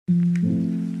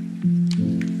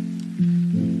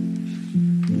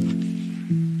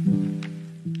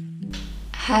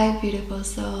Hi, beautiful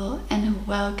soul, and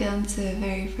welcome to the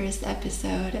very first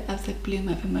episode of the Bloom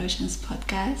of Emotions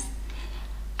podcast.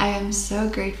 I am so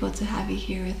grateful to have you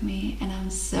here with me, and I'm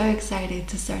so excited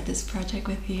to start this project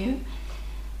with you.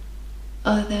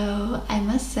 Although I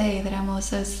must say that I'm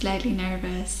also slightly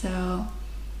nervous, so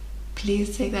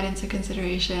please take that into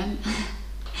consideration.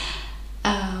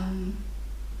 um,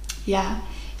 yeah,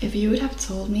 if you would have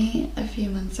told me a few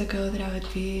months ago that I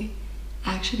would be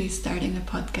actually starting a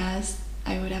podcast,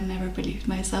 I would have never believed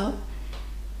myself.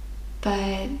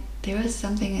 But there was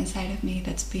something inside of me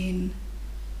that's been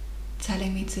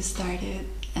telling me to start it,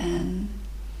 and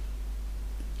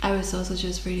I was also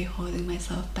just really holding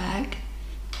myself back.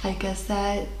 I guess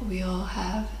that we all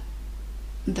have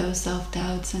those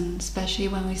self-doubts, and especially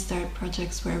when we start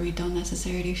projects where we don't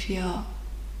necessarily feel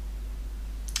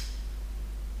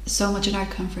so much in our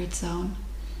comfort zone,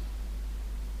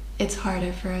 it's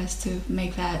harder for us to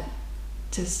make that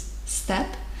just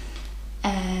step.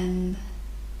 And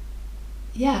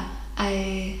yeah,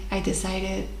 I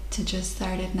decided to just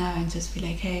start it now and just be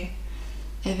like, hey,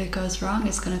 if it goes wrong,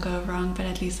 it's gonna go wrong, but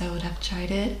at least I would have tried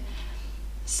it.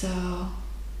 So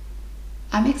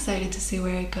I'm excited to see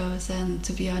where it goes, and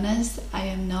to be honest, I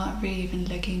am not really even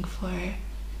looking for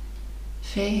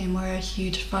fame or a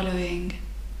huge following.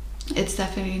 It's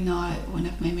definitely not one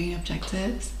of my main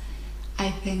objectives.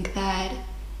 I think that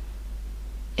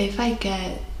if I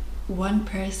get one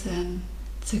person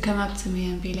to come up to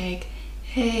me and be like,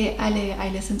 hey Ale, I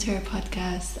listened to your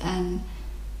podcast and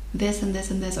this and this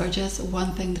and this, or just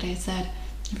one thing that I said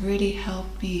really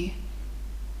helped me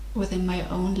within my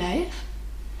own life,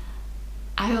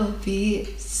 I will be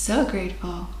so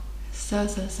grateful. So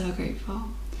grateful.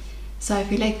 So I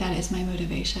feel like that is my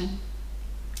motivation.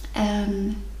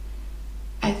 And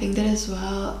I think that as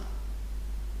well,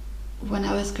 when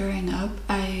I was growing up,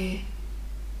 I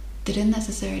didn't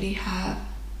necessarily have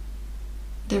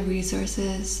the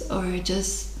resources or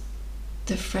just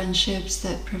the friendships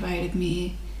that provided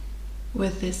me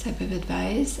with this type of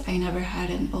advice. I never had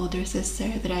an older sister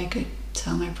that I could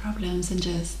tell my problems and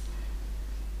just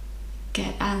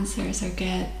get answers or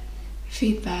get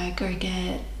feedback or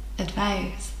get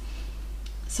advice.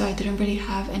 So I didn't really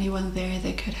have anyone there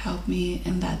that could help me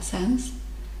in that sense.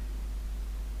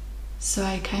 So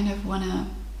I kind of want to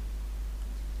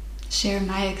share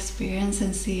my experience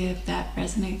and see if that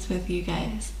resonates with you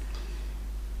guys.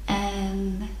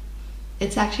 And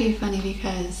it's actually funny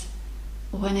because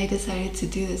when I decided to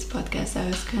do this podcast, I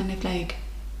was kind of like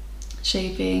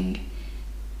shaping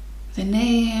the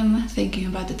name, thinking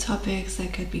about the topics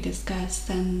that could be discussed,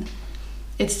 and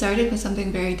it started with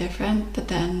something very different, but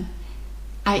then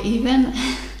I even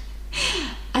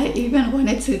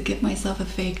wanted to give myself a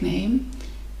fake name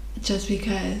just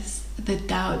because the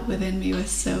doubt within me was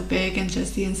so big and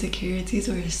just the insecurities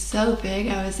were so big.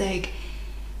 I was like,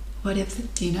 what if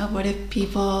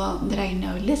people that I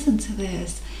know listen to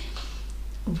this?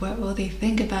 What will they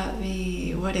think about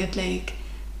me? What if like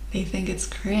they think it's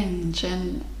cringe?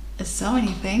 And so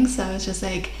many things. So I was just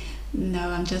like, no,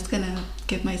 I'm just gonna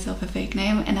give myself a fake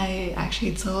name. And I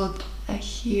actually told a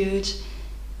huge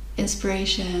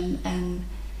inspiration and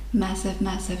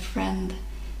massive friend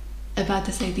about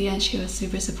this idea, and she was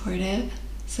super supportive.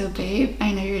 So babe,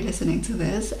 I know you're listening to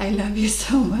this, I love you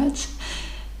so much.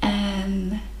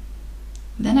 And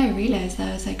then I realized that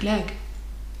I was like, look,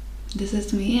 this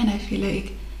is me, and I feel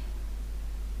like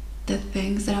the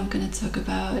things that I'm gonna talk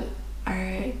about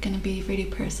are gonna be really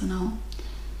personal,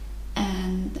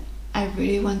 and I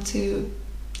really want to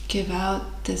give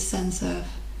out this sense of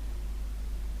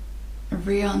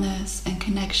realness and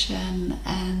connection,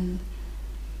 and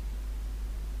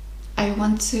I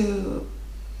want to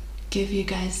give you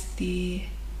guys the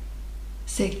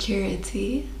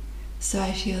security. So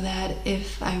I feel that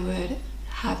if I would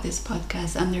have this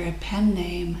podcast under a pen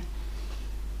name,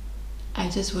 I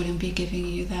just wouldn't be giving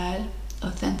you that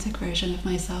authentic version of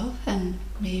myself, and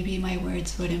maybe my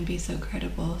words wouldn't be so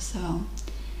credible. So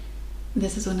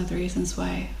this is one of the reasons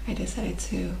why I decided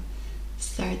to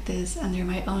start this under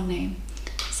my own name.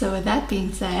 So with that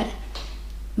being said,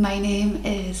 my name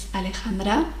is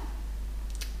Alejandra.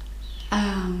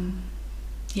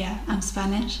 I'm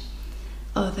Spanish,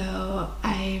 although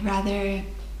I rather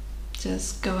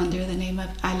just go under the name of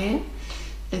Ale.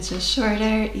 It's just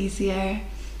shorter, easier,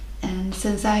 and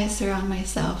since I surround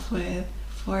myself with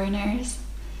foreigners,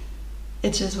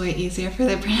 it's just way easier for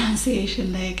the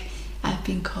pronunciation. Like, I've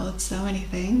been called so many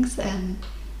things, and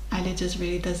Ale just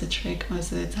really does the trick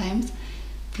most of the times.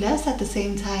 Plus, at the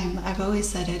same time, I've always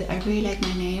said it, I really like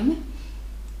my name,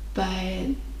 but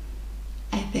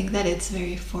I think that it's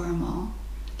very formal.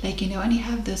 Like, when you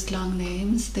have those long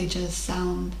names, they just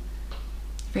sound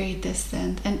very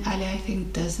distant, and Ali, I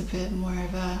think, does a bit more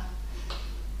of a,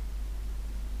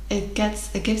 it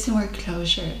gives you more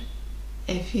closure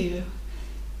if you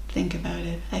think about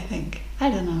it, I think. I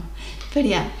don't know. But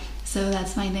yeah, so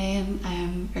that's my name. I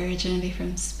am originally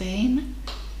from Spain,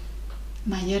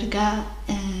 Mallorca,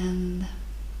 and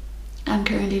I'm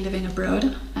currently living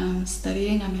abroad. I'm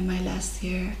studying. I'm in my last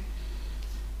year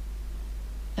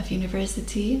of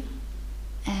university,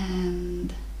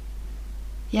 and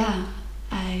yeah,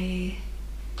 I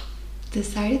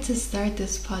decided to start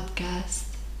this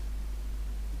podcast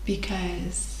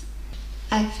because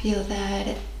I feel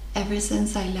that ever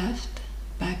since I left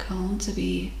back home to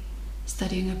be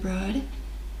studying abroad,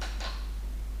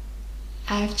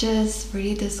 I've just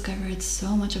really discovered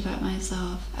so much about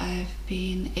myself. I've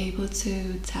been able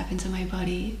to tap into my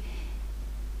body,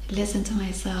 listen to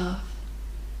myself,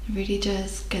 really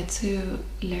just get to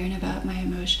learn about my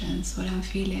emotions, what I'm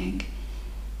feeling.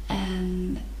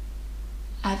 And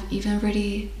I've even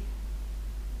really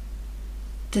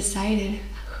decided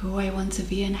who I want to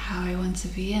be and how I want to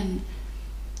be, and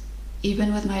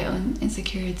even with my own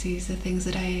insecurities, the things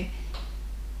that I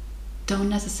don't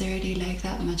necessarily like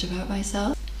that much about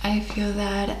myself, I feel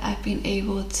that I've been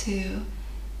able to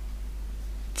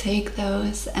take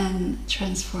those and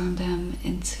transform them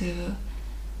into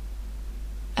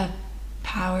a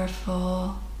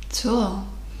powerful tool.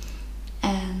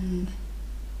 And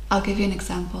I'll give you an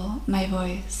example. My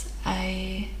voice.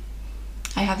 I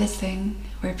have this thing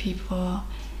where people,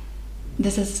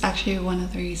 this is actually one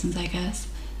of the reasons, I guess,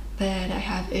 that I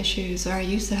have issues, or I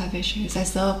used to have issues. I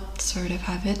still sort of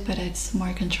have it, but it's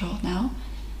more controlled now.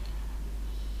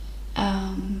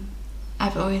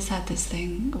 I've always had this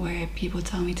thing where people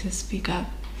tell me to speak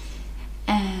up,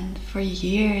 and for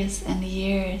years and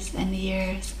years and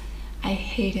years I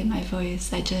hated my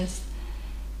voice. I just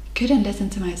couldn't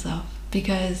listen to myself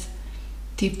because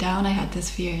deep down I had this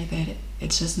fear that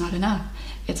it's just not enough,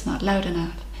 it's not loud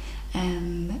enough.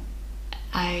 And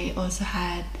I also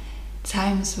had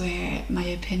times where my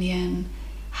opinion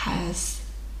has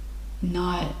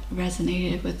not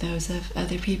resonated with those of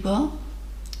other people,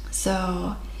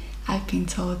 so I've been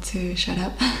told to shut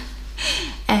up.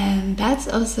 And that's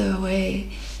also a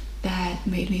way that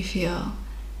made me feel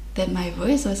that my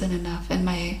voice wasn't enough and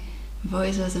my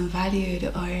voice wasn't valued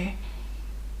or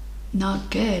not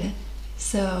good.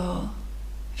 So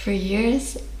for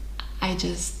years I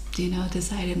just,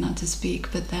 decided not to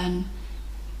speak. But then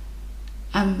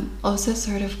I'm also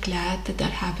sort of glad that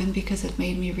that happened, because it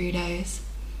made me realize,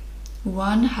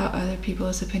 one, how other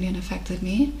people's opinion affected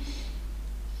me,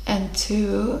 and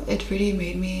two, it really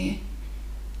made me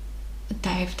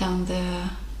dive down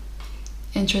the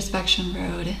introspection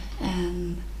road.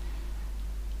 And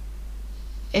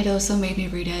it also made me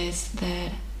realize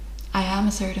that I am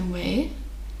a certain way,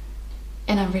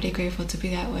 and I'm really grateful to be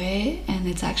that way. And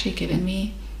it's actually given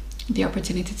me the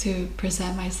opportunity to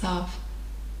present myself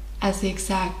as the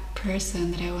exact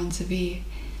person that I want to be.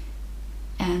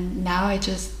 And now I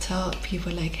just tell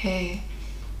people, like, hey,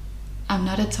 I'm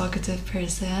not a talkative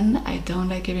person. I don't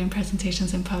like giving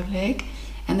presentations in public.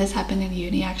 And this happened in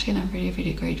uni, actually, and I'm really,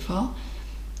 really grateful.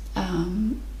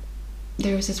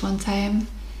 There was this one time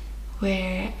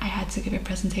where I had to give a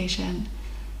presentation,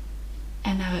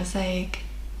 and I was like,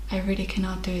 I really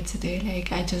cannot do it today.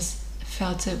 Like, I just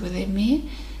felt it within me.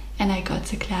 And I got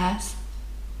to class,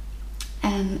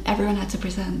 and everyone had to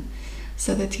present.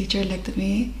 So the teacher looked at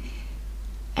me,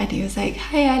 and he was like,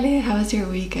 hi Ali, how was your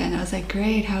weekend? I was like,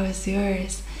 great, how was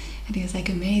yours? And he was like,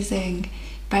 amazing.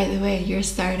 By the way, you're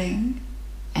starting.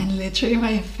 And literally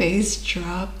my face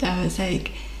dropped. I was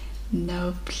like,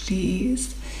 no,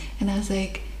 please. And I was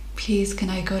like, please, can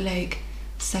I go like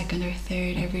second or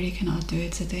third? I really cannot do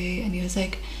it today. And he was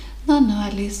like, no,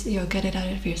 at least you'll get it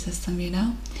out of your system,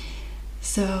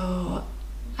 So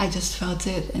I just felt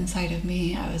it inside of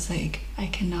me. I was like, I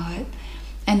cannot.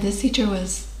 And this teacher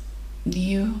was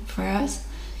new for us.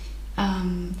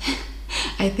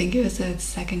 I think it was the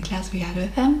second class we had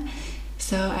with him.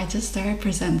 So I just started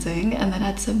presenting, and then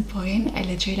at some point I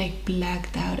literally like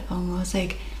blacked out almost.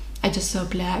 Like, I just saw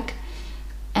black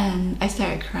and I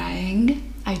started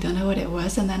crying. I don't know what it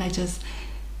was, and then I just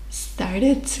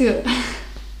started to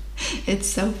it's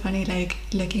so funny, like,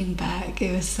 looking back,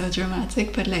 it was so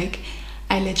dramatic, but like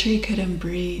I literally couldn't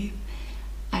breathe.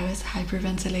 I was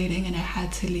hyperventilating and I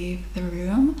had to leave the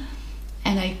room,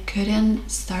 and I couldn't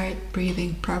start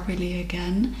breathing properly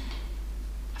again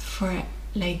for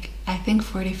like, I think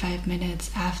 45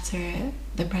 minutes after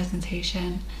the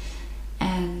presentation.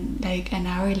 And like an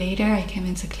hour later I came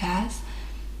into class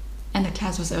and the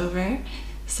class was over.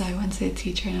 So I went to the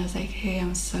teacher and I was like, hey,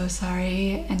 I'm so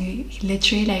sorry. And he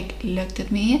literally like looked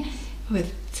at me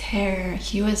with terror.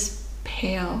 He was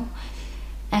pale.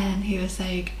 And he was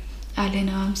like,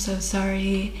 Alina, I'm so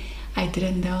sorry. I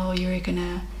didn't know you were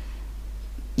gonna,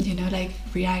 like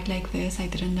react like this. I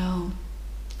didn't know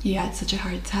you had such a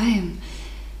hard time.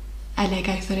 I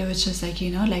thought it was just like,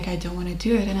 like I don't want to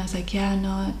do it. And I was like, yeah,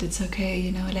 no, it's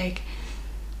okay. Like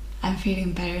I'm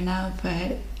feeling better now,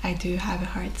 but I do have a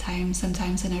hard time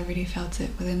sometimes, and I really felt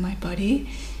it within my body.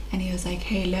 And he was like,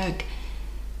 hey, look,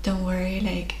 don't worry,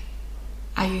 like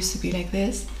I used to be like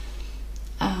this,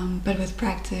 but with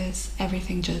practice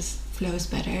everything just flows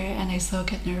better, and I still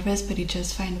get nervous, but you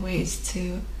just find ways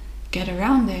to get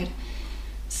around it.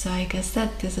 So I guess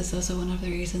that this is also one of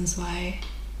the reasons why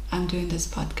I'm doing this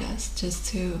podcast, just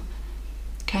to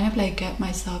kind of like get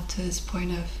myself to this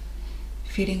point of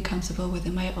feeling comfortable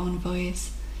within my own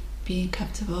voice, being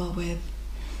comfortable with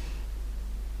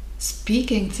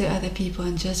speaking to other people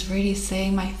and just really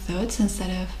saying my thoughts instead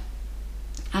of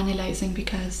analyzing,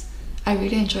 because I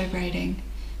really enjoy writing.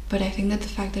 But I think that the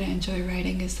fact that I enjoy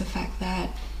writing is the fact that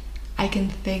I can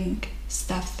think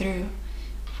stuff through.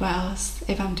 Whilst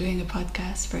if I'm doing a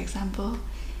podcast, for example,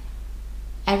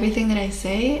 everything that I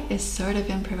say is sort of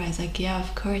improvised. Like, yeah,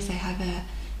 of course I have a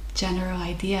general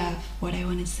idea of what I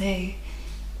want to say,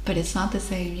 but it's not the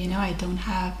same, I don't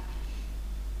have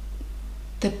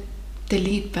the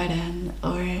delete button,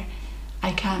 or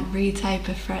I can't retype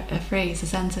a phrase, a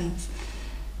sentence.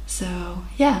 So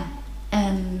yeah,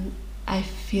 and I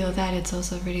feel that it's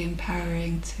also really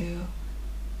empowering to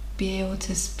be able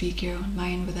to speak your own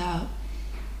mind without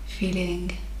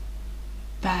feeling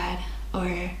bad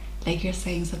or like you're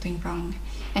saying something wrong,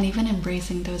 and even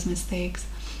embracing those mistakes.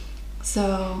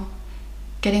 So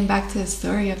getting back to the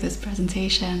story of this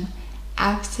presentation,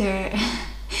 after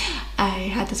I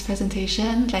had this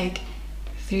presentation, like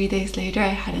 3 days later I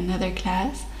had another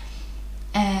class,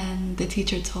 and the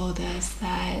teacher told us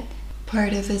that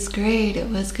part of this grade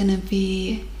was gonna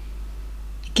be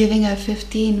giving a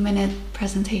 15-minute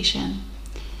presentation.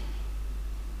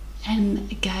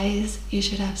 And guys, you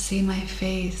should have seen my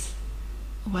face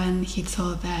when he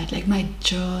told that. Like my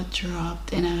jaw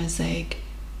dropped, and I was like,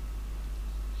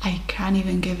 I can't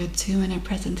even give a 2-minute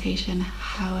presentation.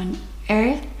 How on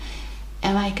earth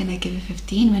am I gonna give a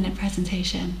 15-minute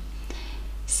presentation?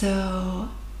 So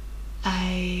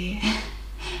I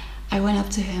went up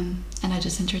to him and I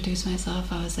just introduced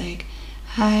myself. I was like,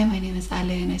 hi, my name is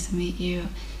Ale, nice to meet you.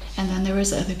 And then there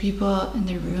was other people in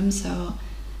the room, so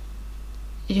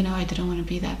I didn't want to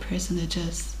be that person that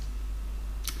just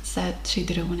said she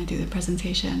didn't want to do the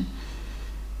presentation,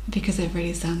 because it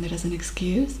really sounded as an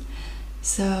excuse.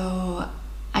 So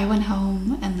I went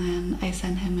home and then I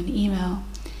sent him an email,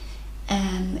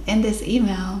 and in this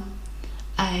email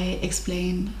I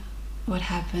explained what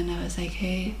happened. I was like,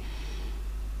 hey,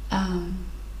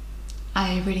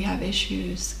 I really have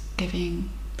issues giving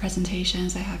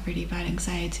presentations. I have really bad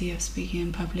anxiety of speaking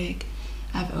in public.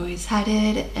 I've always had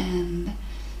it, and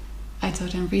I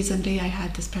told him recently I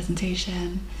had this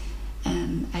presentation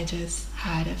and I just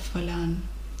had a full-on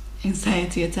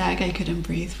anxiety attack. I couldn't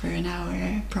breathe for an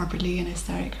hour properly and I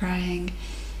started crying.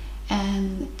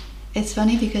 And it's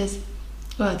funny because,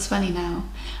 well, it's funny now,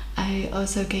 I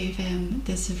also gave him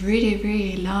this really,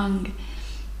 really long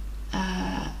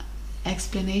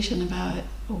explanation about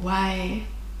why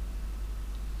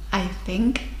I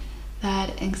think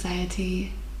that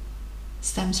anxiety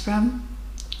stems from,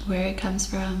 where it comes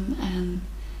from, and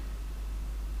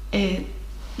it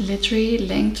literally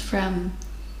linked from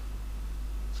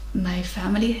my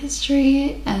family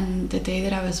history and the day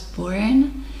that I was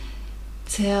born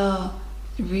till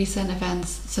recent events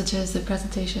such as the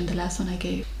presentation, the last one I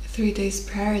gave 3 days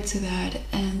prior to that.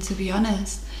 And to be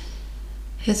honest,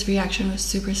 his reaction was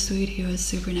super sweet. He was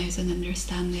super nice and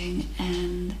understanding,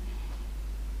 and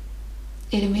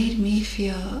it made me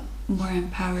feel more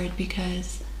empowered,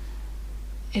 because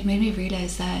it made me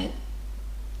realize that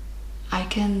I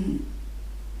can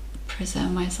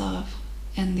present myself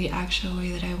in the actual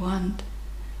way that I want.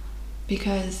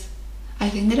 Because I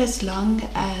think that as long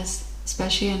as,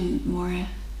 especially in more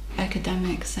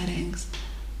academic settings,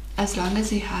 as long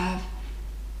as you have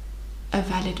a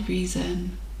valid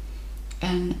reason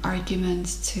and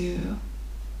arguments to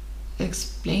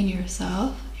explain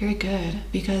yourself, you're good.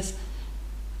 Because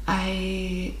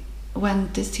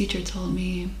when this teacher told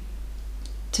me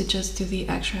to just do the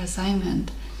extra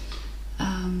assignment,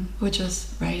 which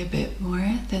was write a bit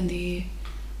more than the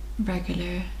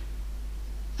regular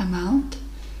amount,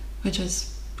 which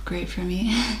was great for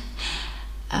me.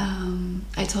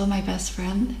 I told my best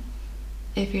friend,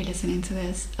 if you're listening to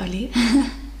this, Oli,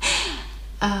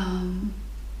 Um,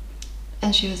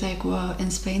 and she was like, well,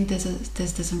 in Spain this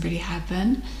doesn't really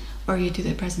happen, or you do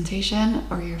the presentation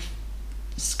or you're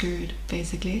screwed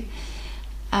basically,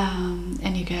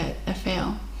 and you get a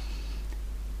fail.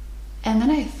 And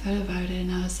then I thought about it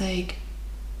and I was like,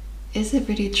 is it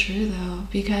really true though?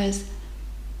 Because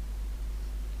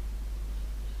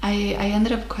I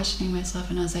ended up questioning myself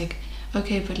and I was like,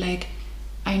 okay, but like,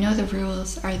 I know the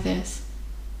rules are this,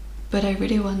 but I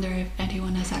really wonder if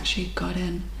anyone has actually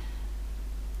gotten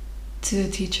to a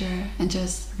teacher and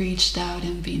just reached out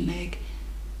and been like,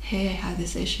 hey, I had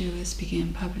this issue with speaking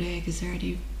in public, is there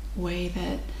any way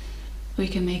that we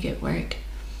can make it work?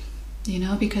 You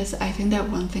know, because I think that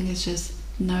one thing is just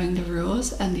knowing the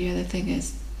rules, and the other thing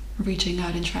is reaching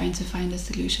out and trying to find a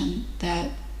solution that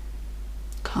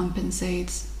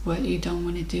compensates what you don't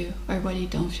want to do or what you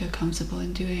don't feel comfortable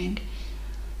in doing.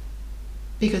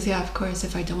 Because yeah, of course,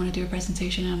 if I don't want to do a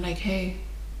presentation and I'm like, hey,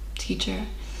 teacher,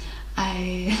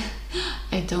 I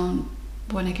don't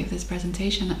want to give this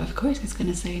presentation, of course it's going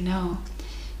to say no.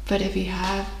 But if you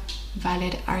have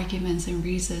valid arguments and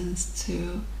reasons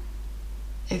to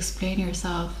explain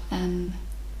yourself and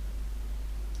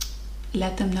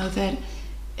let them know that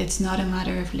it's not a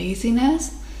matter of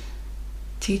laziness,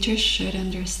 teachers should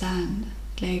understand.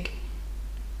 Like,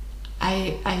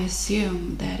 I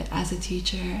assume that as a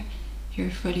teacher you're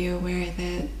fully aware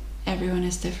that everyone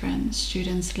is different.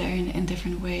 Students learn in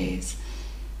different ways.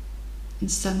 And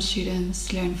some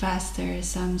students learn faster,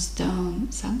 some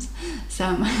don't,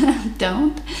 some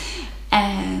don't.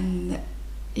 And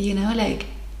you know, like,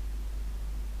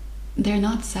 they're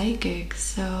not psychic,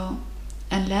 so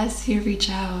unless you reach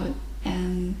out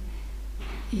and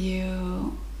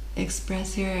you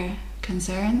express your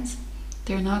concerns,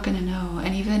 they're not gonna know.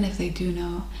 And even if they do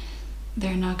know,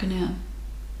 they're not gonna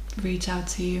reach out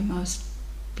to you most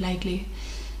likely.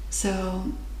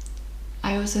 So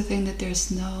I also think that there's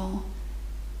no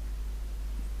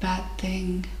bad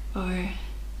thing, or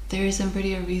there isn't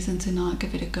really a reason to not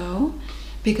give it a go,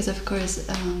 because of course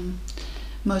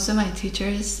most of my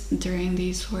teachers during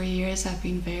these 4 years have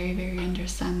been very, very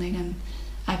understanding, and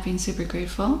I've been super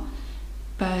grateful.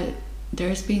 But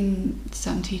there's been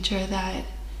some teacher that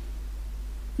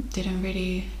didn't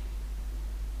really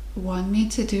want me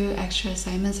to do extra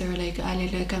assignments. They were like, Ali,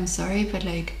 look, I'm sorry, but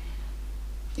like,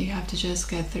 you have to just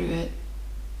get through it.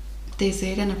 They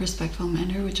say it in a respectful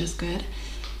manner, which is good.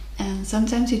 And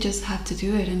sometimes you just have to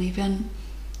do it. And even,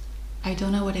 I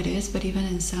don't know what it is, but even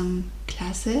in some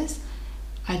classes,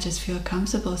 I just feel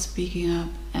comfortable speaking up,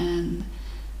 and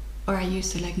or I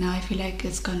used to. Like, now I feel like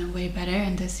it's gone way better,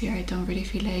 and this year I don't really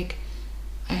feel like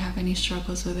I have any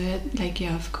struggles with it. Like,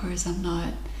 yeah, of course I'm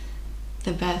not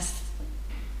the best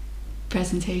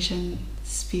presentation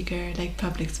speaker, like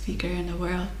public speaker in the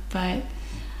world, but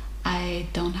I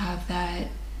don't have that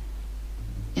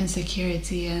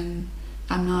insecurity, and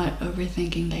I'm not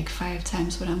overthinking like 5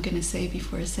 times what I'm gonna say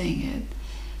before saying it.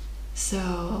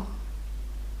 So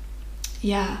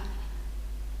yeah,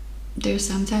 there's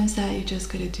sometimes that you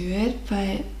just gotta do it,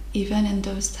 but even in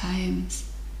those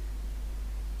times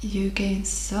you gain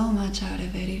so much out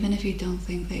of it, even if you don't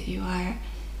think that you are.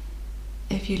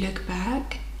 If you look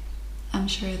back, I'm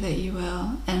sure that you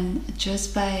will. And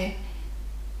just by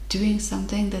doing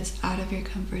something that's out of your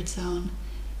comfort zone,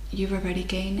 you've already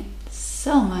gained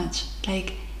so much.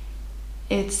 Like,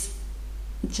 it's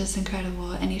just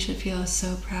incredible, and you should feel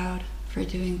so proud for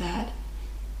doing that.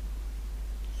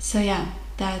 So yeah,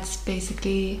 that's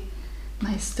basically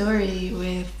my story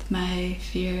with my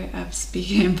fear of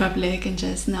speaking in public and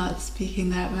just not speaking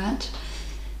that much.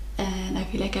 And I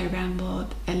feel like I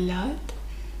rambled a lot,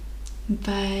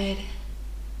 but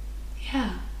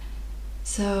yeah.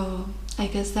 So I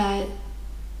guess that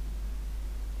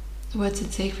what to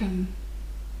take from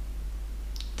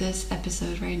this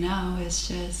episode right now is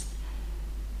just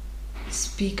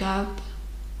speak up,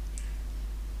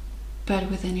 but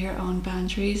within your own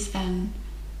boundaries, and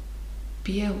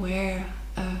be aware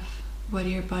of what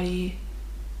your body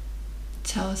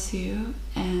tells you,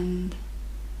 and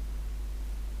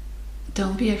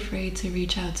don't be afraid to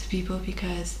reach out to people,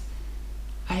 because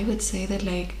I would say that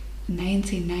like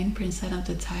 99% of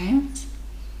the times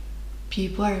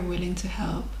people are willing to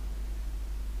help.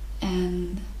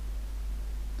 And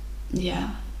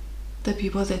yeah, the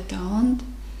people that don't,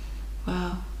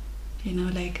 well, you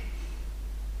know, like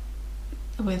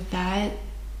with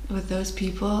those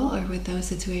people or with those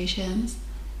situations,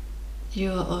 you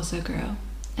will also grow,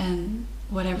 and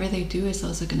whatever they do is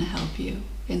also going to help you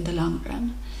in the long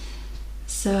run.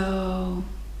 So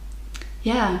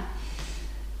yeah,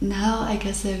 now I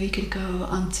guess that we could go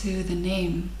on to the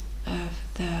name of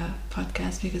the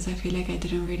podcast, because I feel like I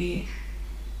didn't really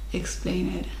explain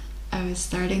it. I was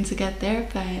starting to get there,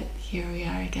 but here we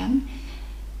are again.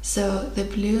 So, the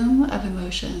bloom of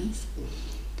emotions.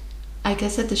 I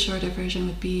guess that the shorter version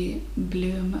would be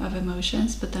Bloom of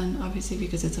Emotions, but then obviously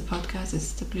because it's a podcast,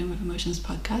 it's the Bloom of Emotions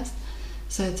podcast,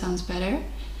 so it sounds better.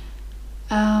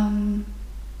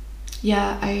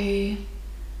 Yeah, I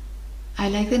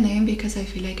like the name because I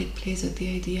feel like it plays with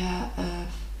the idea of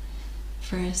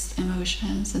first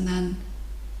emotions and then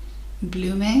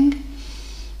blooming.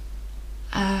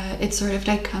 It sort of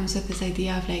like comes with this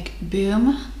idea of like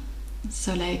boom,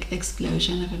 so like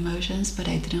explosion of emotions, but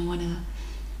I didn't want to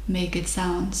make it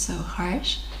sound so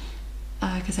harsh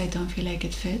because I don't feel like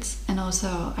it fits. And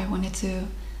also I wanted to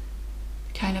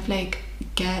kind of like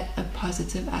get a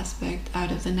positive aspect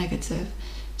out of the negative.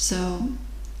 So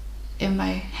in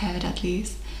my head at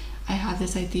least, I have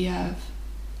this idea of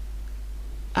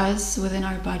us within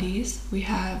our bodies, we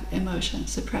have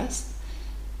emotions suppressed,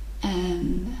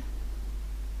 and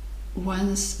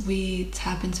once we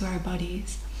tap into our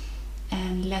bodies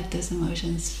and let those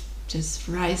emotions just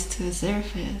rise to the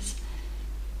surface,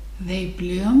 they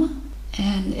bloom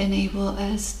and enable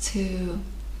us to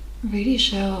really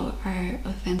show our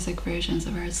authentic versions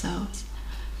of ourselves.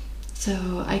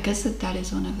 So I guess that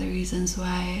is one of the reasons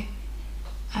why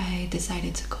I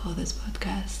decided to call this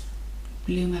podcast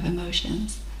Bloom of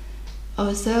Emotions.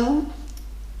 Also,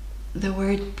 the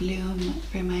word bloom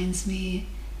reminds me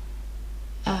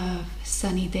of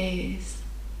sunny days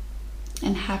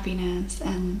and happiness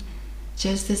and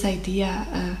just this idea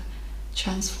of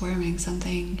transforming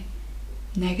something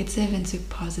negative into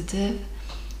positive,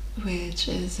 which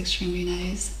is extremely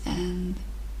nice. And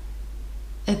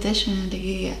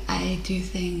additionally, I do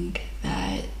think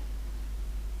that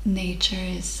nature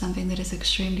is something that is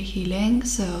extremely healing,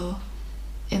 so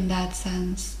in that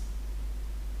sense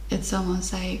it's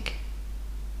almost like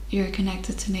you're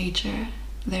connected to nature,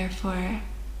 therefore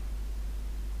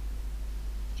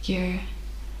you're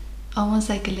almost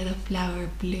like a little flower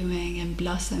blooming and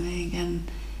blossoming, and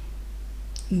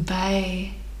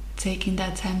by taking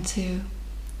that time to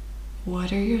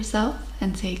water yourself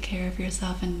and take care of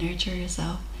yourself and nurture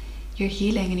yourself, you're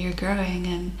healing and you're growing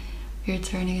and you're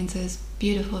turning into this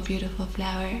beautiful, beautiful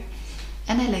flower.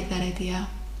 And I like that idea.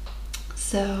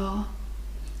 So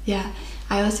yeah,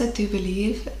 I also do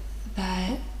believe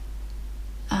that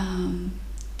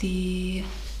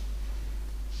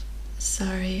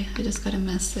sorry, I just got a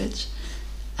message.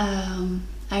 I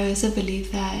also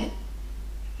believe that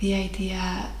the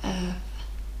idea of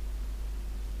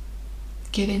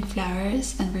giving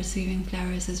flowers and receiving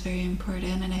flowers is very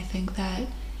important, and I think that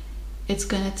it's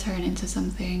gonna turn into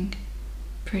something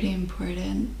pretty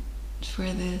important for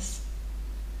this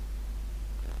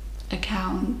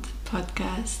account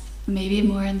podcast, maybe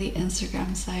more on the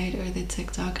Instagram side or the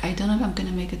TikTok. I don't know if I'm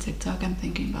gonna make a TikTok, I'm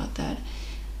thinking about that,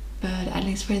 but at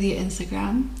least for the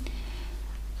Instagram,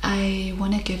 I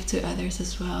want to give to others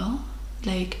as well.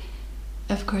 Like,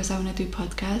 of course I want to do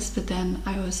podcasts, but then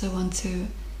I also want to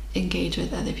engage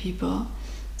with other people.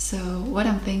 So what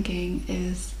I'm thinking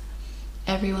is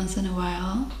every once in a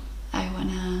while I want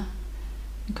to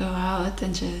go out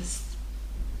and just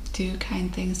do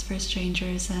kind things for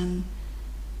strangers and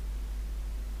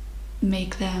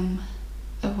make them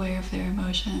aware of their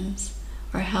emotions,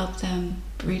 or help them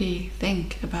really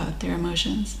think about their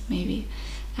emotions, maybe.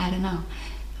 I don't know.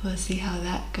 We'll see how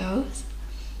that goes.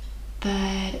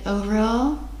 But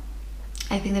overall,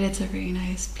 I think that it's a very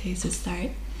nice place to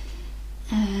start.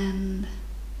 And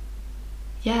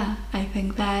yeah, I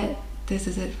think that this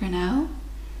is it for now.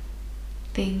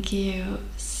 Thank you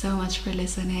so much for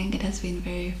listening. It has been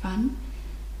very fun.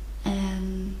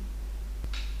 And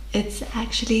it's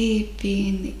actually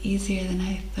been easier than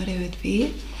I thought it would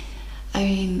be. I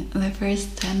mean, the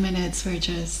first 10 minutes were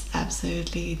just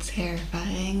absolutely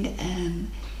terrifying,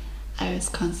 and I was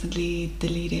constantly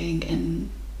deleting and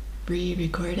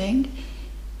re-recording.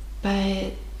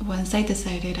 But once I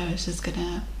decided I was just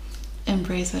gonna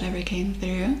embrace whatever came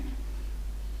through,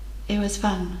 it was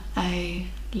fun. I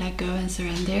let go and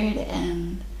surrendered,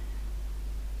 and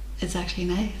it's actually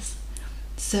nice.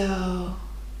 So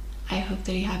I hope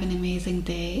that you have an amazing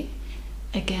day.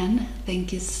 Again,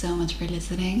 thank you so much for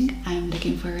listening. I'm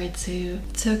looking forward to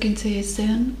talking to you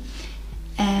soon.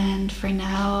 And for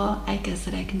now, I guess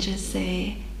that I can just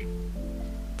say,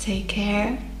 take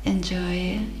care,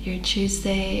 enjoy your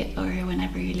Tuesday or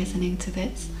whenever you're listening to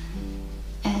this.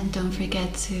 And don't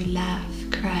forget to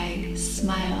laugh, cry,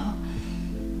 smile.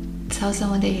 Tell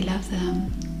someone that you love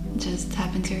them. Just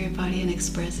tap into your body and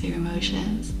express your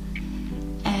emotions.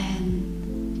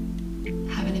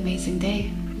 And have an amazing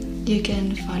day. You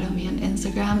can follow me on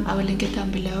Instagram. I will link it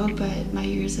down below, but my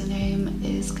username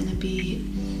is gonna be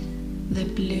the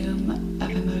Bloom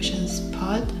of Emotions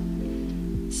pod.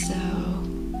 So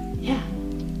yeah,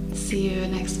 see you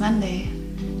next Monday.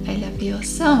 I love you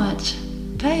so much.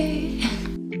 Bye.